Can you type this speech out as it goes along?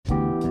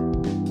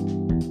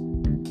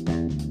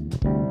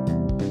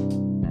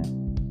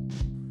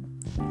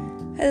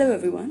Hello,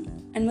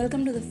 everyone, and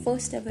welcome to the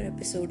first ever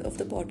episode of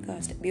the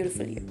podcast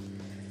Beautiful You.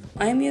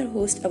 I am your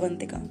host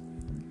Avantika,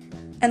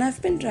 and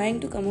I've been trying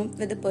to come up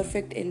with the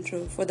perfect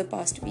intro for the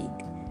past week.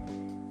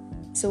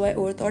 So I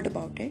overthought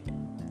about it,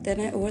 then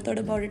I overthought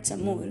about it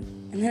some more,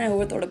 and then I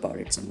overthought about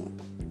it some more.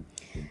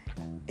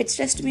 It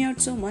stressed me out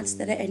so much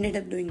that I ended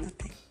up doing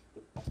nothing.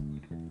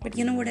 But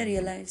you know what I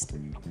realized?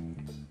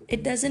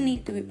 It doesn't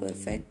need to be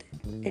perfect,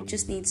 it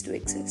just needs to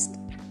exist.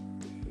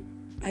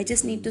 I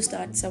just need to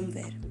start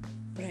somewhere,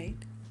 right?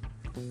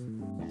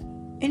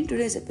 In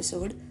today's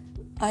episode,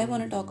 I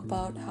want to talk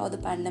about how the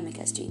pandemic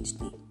has changed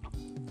me.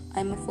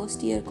 I'm a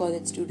first year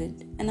college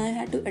student and I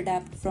had to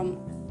adapt from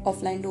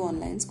offline to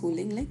online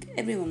schooling like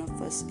every one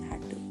of us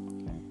had to.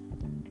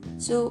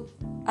 So,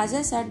 as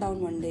I sat down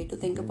one day to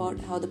think about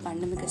how the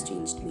pandemic has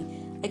changed me,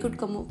 I could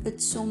come up with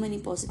so many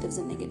positives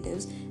and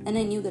negatives, and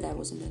I knew that I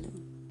wasn't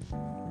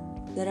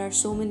alone. There are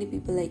so many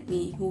people like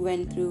me who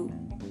went through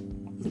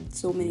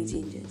so many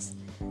changes.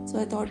 So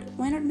I thought,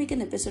 why not make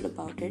an episode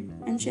about it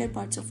and share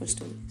parts of our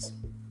stories?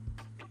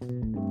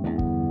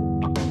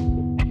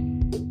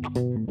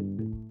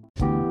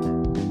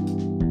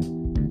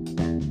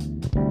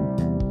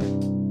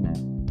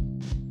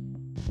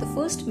 The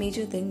first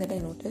major thing that I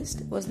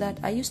noticed was that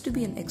I used to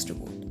be an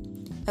extrovert.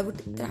 I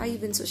would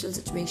thrive in social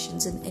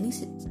situations, and any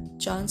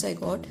chance I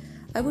got,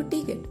 I would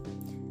take it.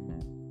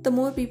 The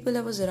more people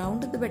I was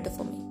around, the better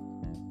for me.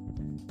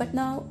 But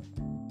now,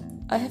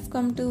 I have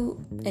come to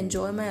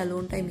enjoy my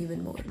alone time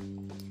even more.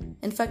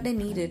 In fact, I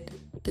need it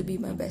to be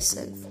my best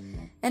self.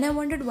 And I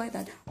wondered why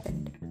that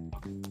happened.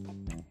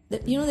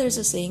 There's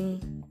a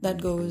saying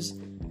that goes,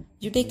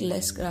 you take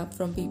less crap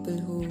from people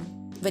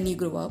when you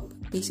grow up,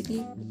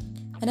 basically.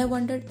 And I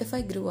wondered if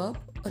I grew up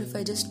or if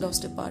I just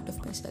lost a part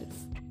of myself.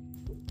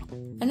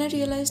 And I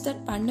realized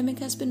that pandemic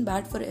has been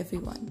bad for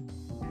everyone.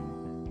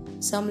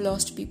 Some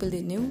lost people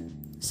they knew,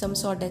 some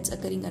saw deaths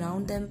occurring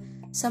around them,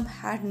 some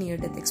had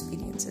near-death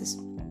experiences.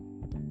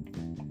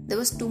 There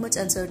was too much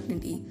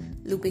uncertainty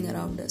looping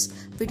around us.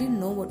 We didn't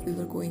know what we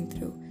were going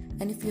through.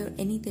 And if you're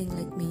anything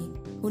like me,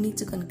 who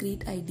needs a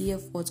concrete idea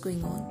of what's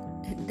going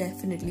on, it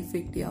definitely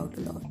freaked you out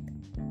a lot.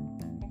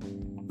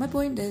 My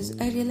point is,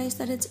 I realized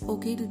that it's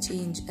okay to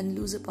change and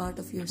lose a part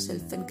of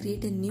yourself and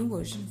create a new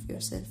version of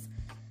yourself.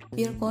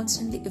 We are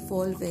constantly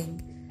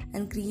evolving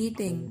and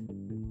creating.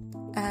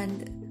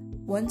 And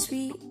once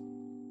we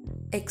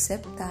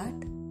accept that,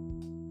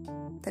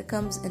 there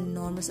comes an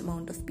enormous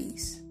amount of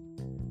peace.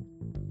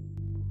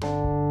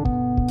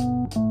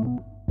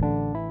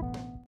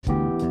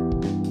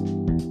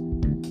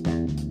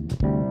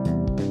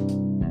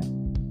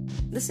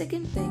 The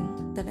second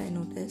thing that I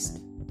noticed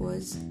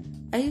was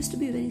I used to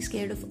be very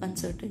scared of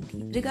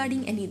uncertainty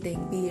regarding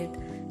anything, be it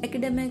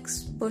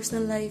academics,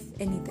 personal life,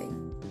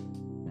 anything.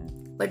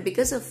 But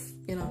because of,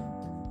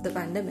 the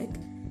pandemic,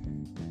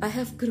 I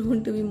have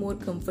grown to be more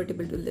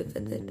comfortable to live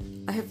with it.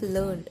 I have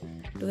learned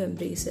to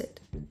embrace it.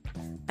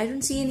 I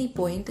don't see any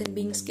point in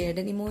being scared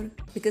anymore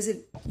because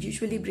it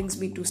usually brings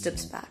me 2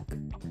 steps back.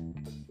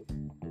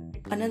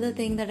 Another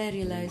thing that I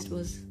realized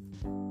was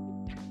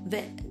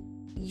that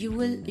you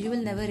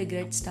will never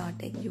regret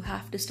starting. You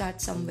have to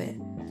start somewhere,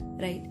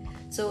 right?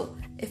 So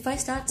if I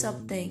start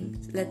something,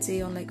 let's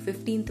say on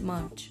 15th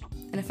March,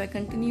 and if I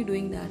continue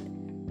doing that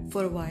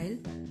for a while,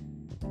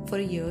 for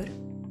a year,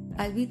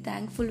 I'll be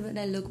thankful when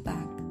I look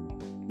back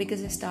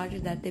because I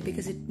started that day,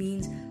 because it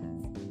means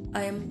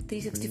I am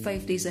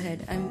 365 days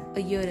ahead. I'm a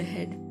year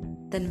ahead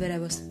than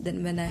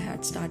when I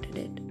had started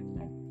it.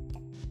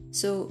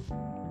 So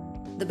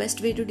the best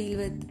way to deal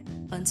with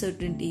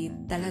uncertainty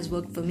that has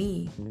worked for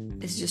me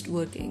is just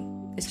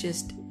working. It's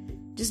just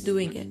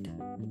doing it.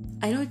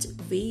 I know it's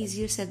way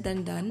easier said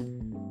than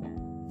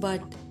done,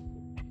 but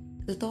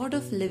the thought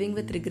of living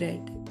with regret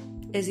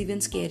is even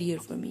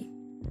scarier for me.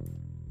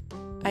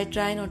 I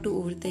try not to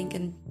overthink,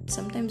 and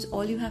sometimes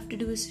all you have to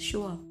do is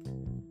show up.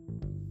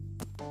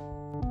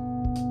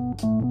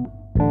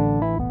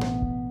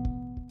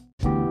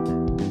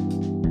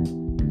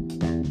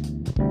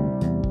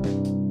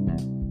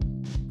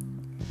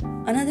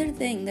 Another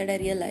thing that I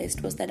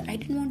realized was that I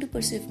didn't want to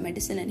pursue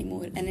medicine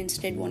anymore and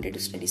instead wanted to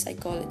study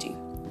psychology.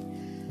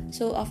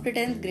 So after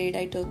 10th grade,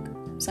 I took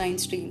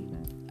science stream.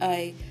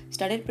 I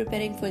started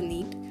preparing for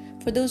NEET.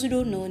 For those who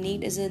don't know,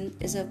 NEET is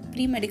a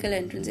pre-medical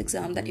entrance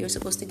exam that you're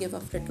supposed to give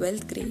after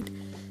 12th grade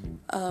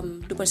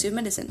to pursue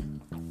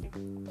medicine.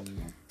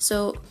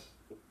 So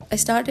I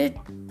started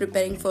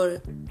preparing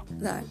for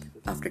that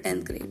after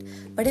 10th grade.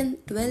 But in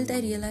 12th,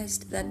 I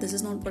realized that this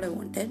is not what I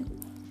wanted.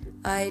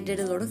 I did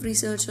a lot of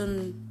research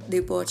on the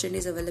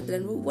opportunities available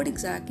and what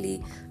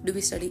exactly do we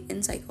study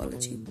in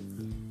psychology.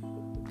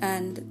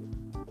 And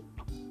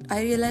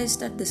I realized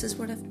that this is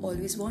what I've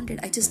always wanted.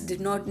 I just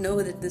did not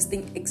know that this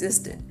thing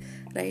existed,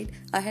 right?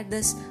 I had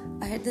this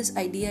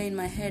idea in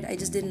my head. I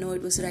just didn't know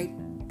it was right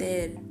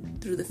there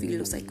through the field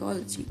of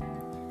psychology,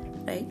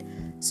 right?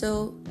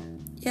 So,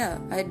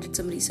 I did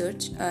some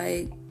research.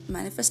 I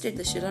manifested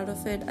the shit out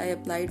of it. I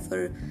applied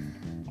for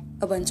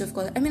a bunch of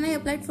colleges. I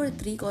applied for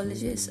 3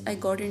 colleges. I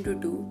got into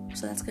 2,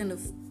 so that's kind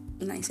of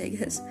nice, I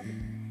guess.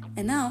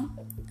 And now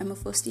I'm a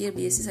first year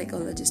BSc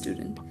psychology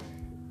student,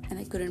 and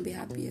I couldn't be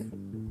happier.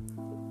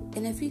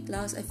 In every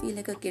class, I feel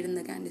like a kid in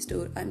the candy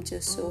store. I'm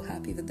just so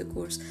happy with the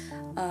course.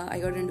 I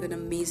got into an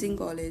amazing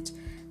college,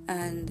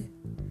 and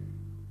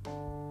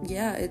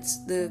yeah,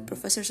 the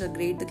professors are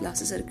great, the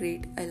classes are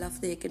great. I love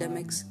the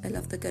academics, I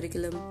love the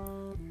curriculum,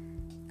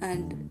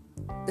 and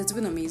it's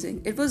been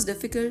amazing. It was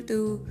difficult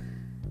to,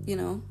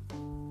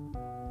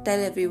 tell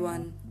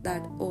everyone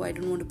that, I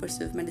don't want to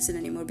pursue medicine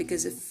anymore,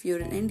 because if you're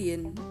an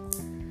Indian,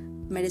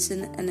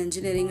 medicine and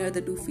engineering are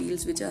the two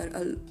fields which are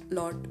a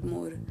lot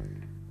more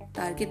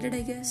targeted,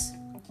 I guess.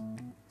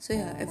 So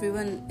yeah,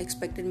 everyone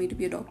expected me to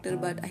be a doctor,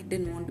 but I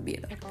didn't want to be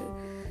a doctor.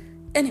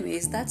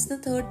 Anyways, that's the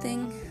third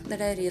thing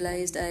that I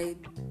realized. I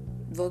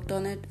worked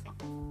on it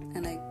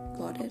and I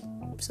got it,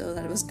 so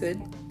that was good.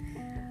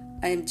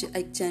 I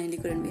genuinely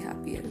couldn't be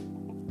happier.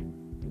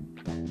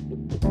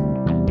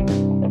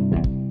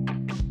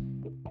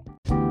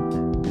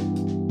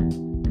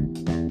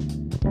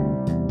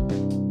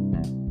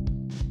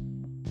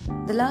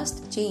 The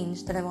last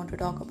change that I want to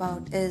talk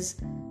about is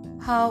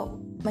how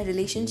my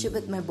relationship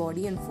with my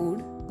body and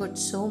food got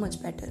so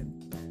much better.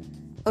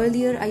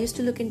 Earlier, I used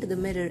to look into the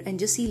mirror and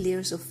just see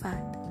layers of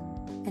fat.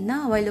 And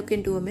now I look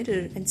into a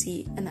mirror and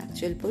see an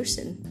actual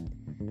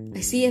person. I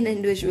see an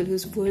individual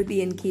who's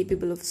worthy and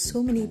capable of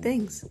so many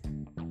things.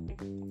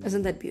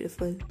 Isn't that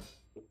beautiful?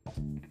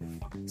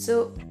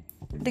 So,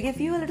 to give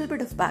you a little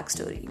bit of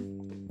backstory,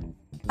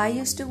 I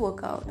used to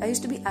work out. I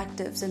used to be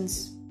active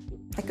since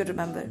I could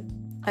remember.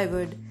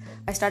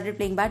 I started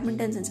playing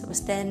badminton since I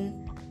was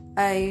 10.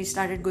 I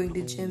started going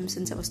to gym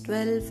since I was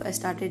 12. I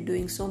started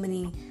doing so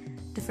many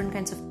different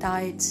kinds of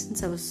diets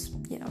since I was,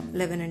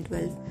 11 and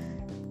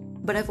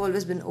 12. But I've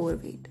always been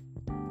overweight.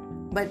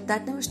 But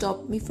that never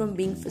stopped me from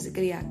being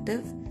physically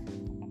active.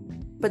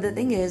 But the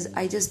thing is,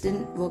 I just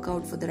didn't work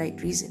out for the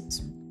right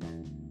reasons.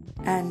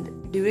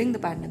 And during the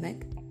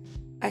pandemic,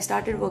 I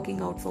started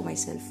working out for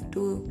myself,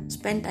 to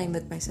spend time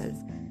with myself.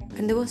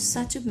 And there was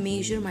such a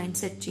major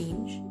mindset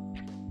change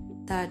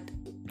that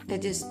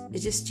it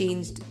just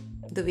changed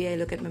the way I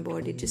look at my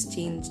body. It just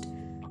changed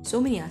so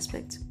many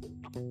aspects.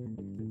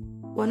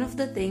 One of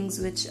the things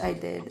which I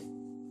did,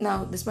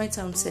 now this might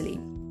sound silly,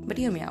 but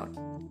hear me out.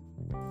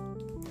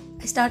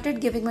 I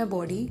started giving my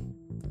body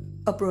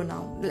a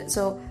pronoun.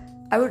 So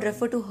I would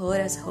refer to her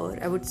as her.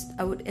 I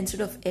would instead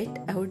of it,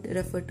 I would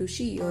refer to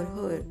she or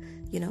her,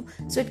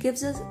 So it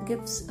gives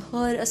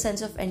her a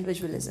sense of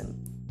individualism.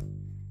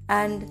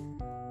 And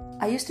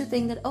I used to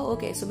think that,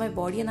 so my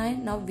body and I,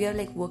 now we are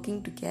like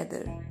working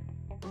together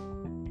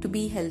to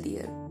be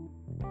healthier.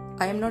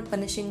 I am not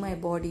punishing my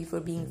body for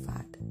being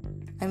fat.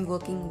 I'm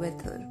working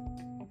with her.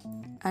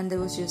 And there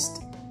was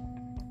just,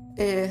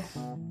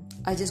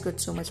 I just got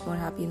so much more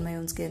happy in my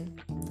own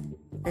skin.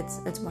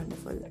 It's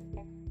wonderful.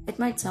 It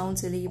might sound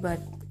silly,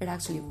 but it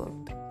actually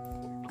worked.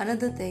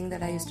 Another thing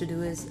that I used to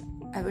do is,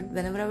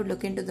 whenever I would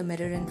look into the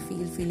mirror and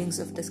feel feelings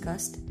of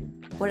disgust,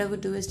 what I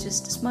would do is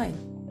just smile,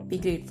 be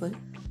grateful.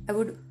 I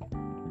would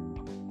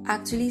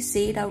actually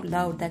say it out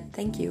loud that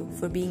thank you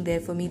for being there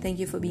for me, thank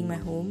you for being my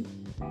home,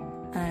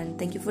 and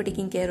thank you for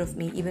taking care of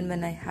me even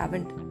when I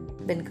haven't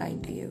been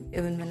kind to you,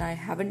 even when I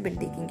haven't been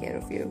taking care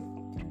of you.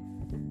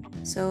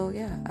 So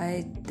yeah,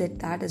 I did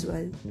that as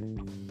well.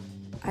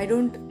 I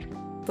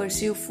don't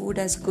pursue food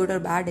as good or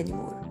bad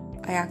anymore.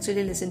 I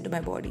actually listen to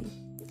my body.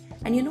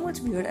 And you know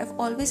what's weird? I've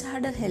always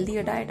had a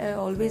healthier diet. I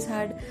always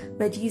had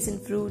veggies and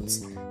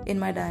fruits in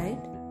my diet.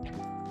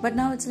 But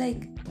now it's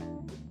like,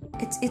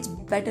 it's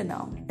better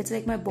now. It's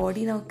like my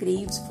body now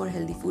craves for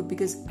healthy food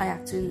because I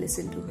actually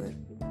listen to her.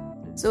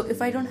 So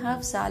if I don't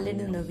have salad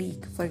in a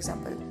week, for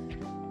example,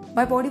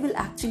 my body will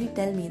actually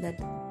tell me that,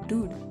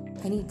 dude,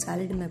 I need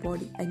salad in my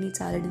body. I need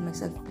salad in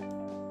myself.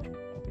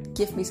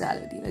 Give me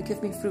salad,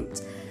 give me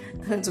fruits.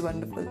 It's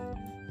wonderful.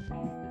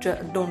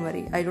 Don't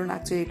worry, I don't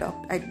actually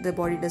talk. The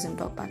body doesn't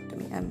talk back to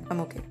me. I'm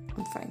okay.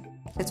 I'm fine.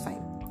 It's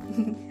fine.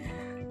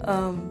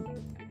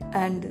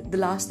 And the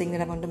last thing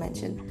that I want to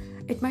mention,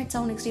 it might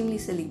sound extremely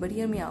silly, but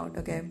hear me out,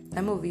 okay?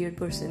 I'm a weird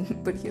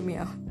person, but hear me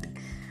out.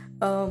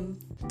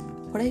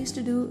 What I used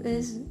to do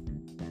is,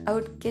 I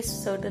would kiss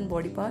certain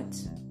body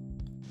parts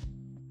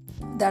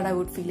that I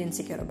would feel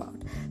insecure about.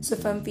 So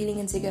if I'm feeling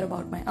insecure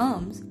about my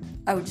arms,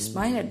 I would just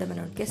smile at them and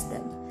I would kiss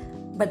them.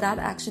 But that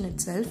action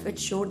itself, it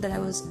showed that I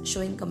was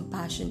showing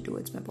compassion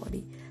towards my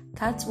body.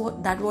 That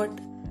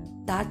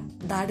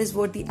is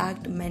what the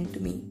act meant to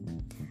me.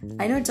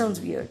 I know it sounds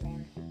weird,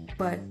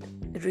 but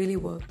it really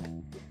worked.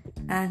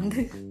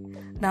 And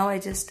now I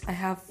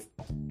have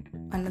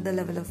another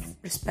level of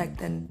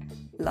respect and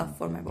love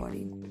for my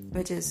body,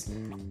 which is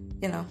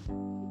a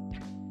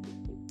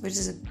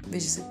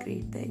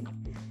great thing.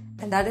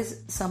 And that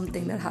is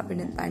something that happened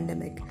in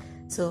pandemic.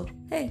 So,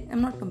 hey,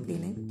 I'm not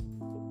complaining.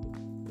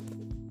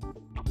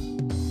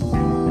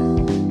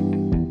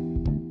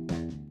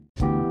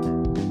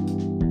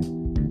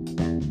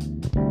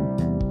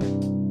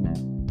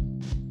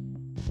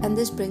 And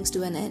this brings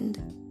to an end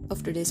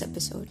of today's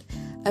episode.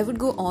 I would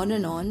go on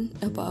and on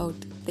about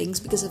things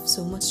because I have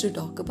so much to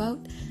talk about,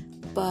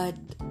 but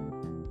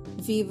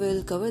we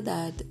will cover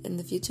that in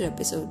the future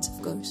episodes,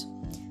 of course.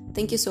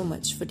 Thank you so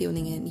much for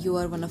tuning in. You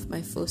are one of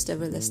my first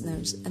ever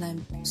listeners, and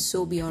I'm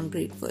so beyond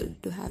grateful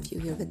to have you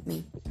here with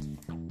me.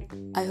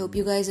 I hope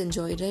you guys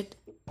enjoyed it,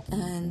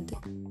 and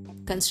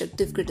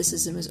constructive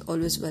criticism is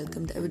always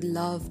welcomed. I would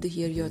love to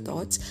hear your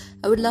thoughts.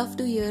 I would love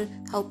to hear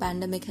how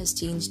pandemic has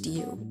changed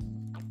you.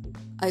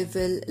 I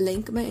will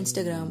link my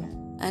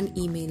Instagram and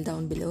email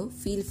down below.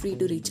 Feel free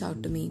to reach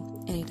out to me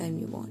anytime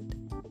you want.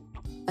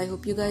 I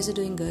hope you guys are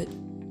doing good,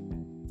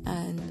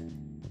 and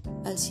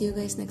I'll see you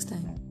guys next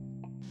time.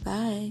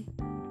 Bye.